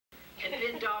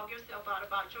dog yourself out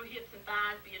about your hips and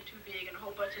thighs being too big and a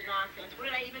whole bunch of nonsense. What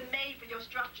are they even made for your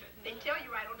structure? They tell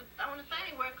you right on the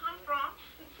thing where it comes from.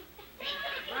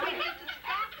 We need to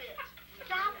stop it.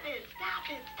 Stop it. Stop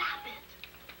it. Stop it.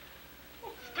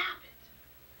 Stop it.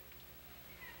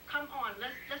 Come on,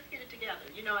 let's get it together.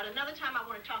 You know, at another time I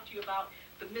want to talk to you about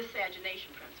the miscegenation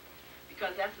principle,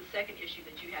 because that's the second issue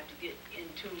that you have to get in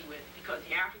tune with, because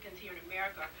the Africans here in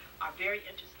America are very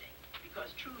interesting,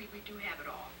 because truly we do have it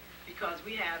all, because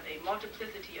we have a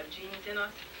multiplicity of genes in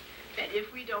us that if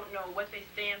we don't know what they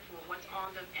stand for, what's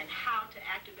on them, and how to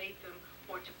activate them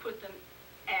or to put them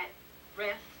at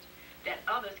rest, that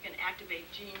others can activate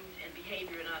genes and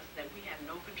behavior in us that we have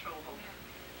no control over.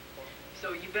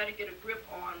 So you better get a grip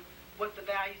on what the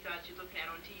values are that you're looking at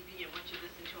on TV and what you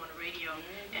listen to on the radio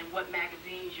and what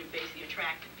magazines you're basically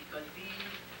attracted, because these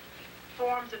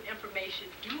forms of information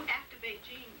do activate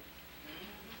genes.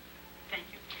 Thank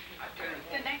you.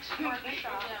 The next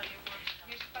workshop,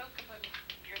 you spoke about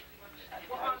your next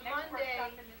workshop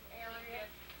in this area.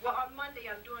 Well, on Monday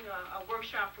I'm doing a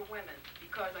workshop for women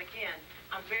because, again,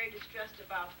 I'm very distressed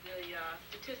about the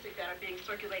statistics that are being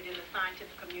circulated in the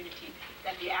scientific community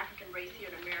that the African race here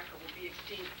in America will be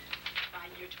extinct by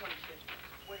year 2050.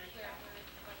 Where is that?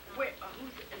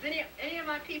 Is any of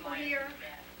my people here?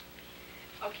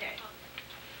 Okay.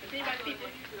 Is any of my people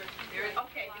here?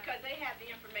 Okay, because they have the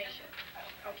information.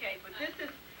 Okay, but this is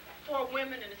for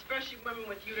women and especially women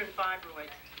with uterine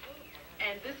fibroids.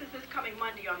 And this is this coming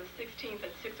Monday on the 16th at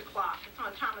 6 o'clock. It's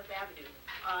on Thomas Avenue.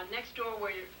 Next door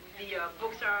where the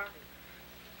books are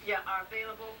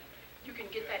available, you can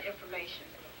get that information.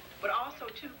 But also,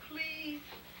 too, please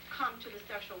come to the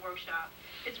sexual workshop.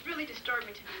 It's really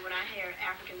disturbing to me when I hear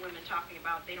African women talking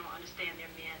about they don't understand their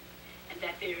men and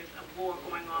that there's a war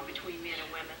going on between men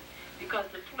and women, because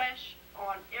the flesh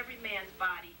on every man's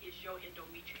body is your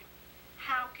endometrium.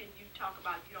 How can you talk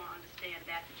about you don't understand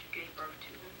that you gave birth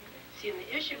to? See, and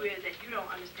the issue is that you don't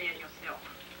understand yourself.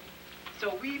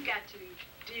 So we've got to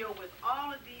deal with all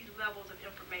of these levels of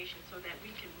information so that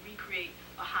we can recreate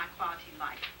a high-quality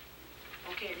life.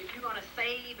 Okay, and if you're going to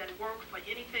save and work for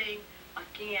anything,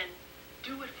 again,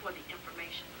 do it for the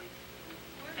information, please.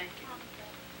 Thank you.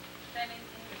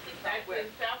 That's in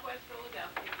Southwest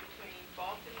Philadelphia, between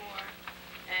Baltimore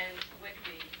and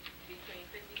Whitby, between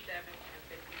 57 and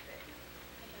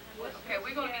 56. Okay,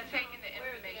 we're going to be taking the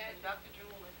information. Dr.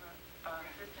 Jewel is our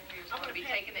assistant here. Is going to be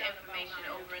taking the information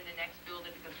over in the next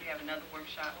building because we have another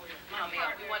workshop coming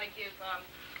up. We want to give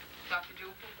Dr.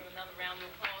 Jewel Pookrum another round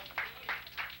of applause.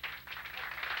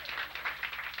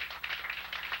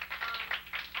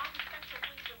 On the sexual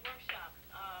wisdom workshop,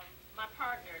 my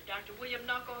partner, Dr. William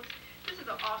Knuckles, this is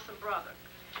an awesome brother.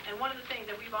 And one of the things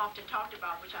that we've often talked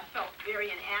about, which I felt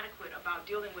very inadequate about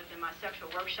dealing with in my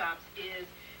sexual workshops, is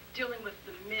dealing with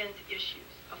the men's issues.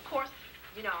 Of course,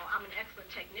 you know, I'm an excellent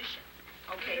technician,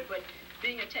 okay, but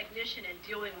being a technician and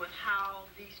dealing with how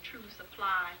these truths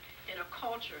apply in a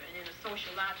culture and in a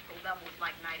sociological level is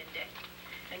like night and day.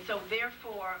 And so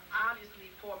therefore, obviously,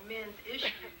 for men's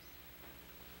issues,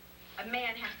 a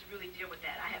man has to really deal with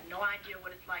that. I have no idea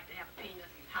what it's like to have a penis,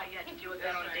 how you have to deal with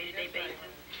that on a day-to-day basis.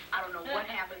 I don't know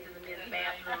what happens in the men's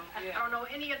bathroom. I don't know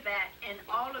any of that, and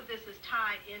all of this is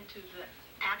tied into the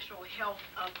actual health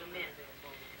of the men.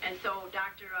 And so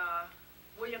Dr.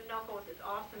 William Knuckles is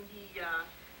awesome. He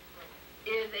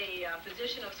is a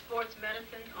physician of sports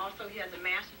medicine. Also, he has a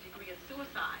master's degree in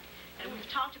suicide. And we've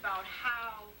talked about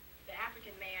how the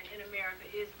African man in America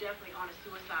is definitely on a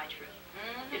suicide trip.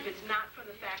 If it's not from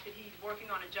the fact that he's working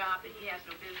on a job that he has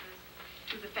no business,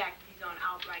 to the fact that he's on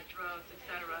outright drugs,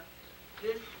 etc.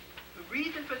 The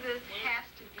reason for this has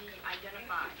to be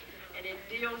identified. And it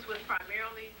deals with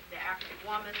primarily the African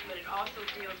woman, but it also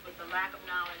deals with the lack of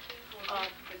knowledge of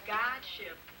the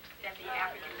godship that the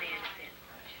African man is in.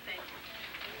 Thank you.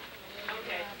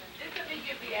 Okay, just let me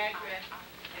give the address.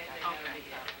 Okay.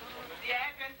 The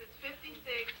address is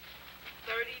 5639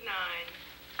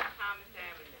 Thomas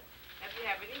Avenue. If you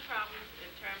have any problems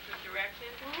in terms of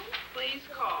directions, please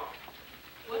call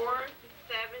 476-3422.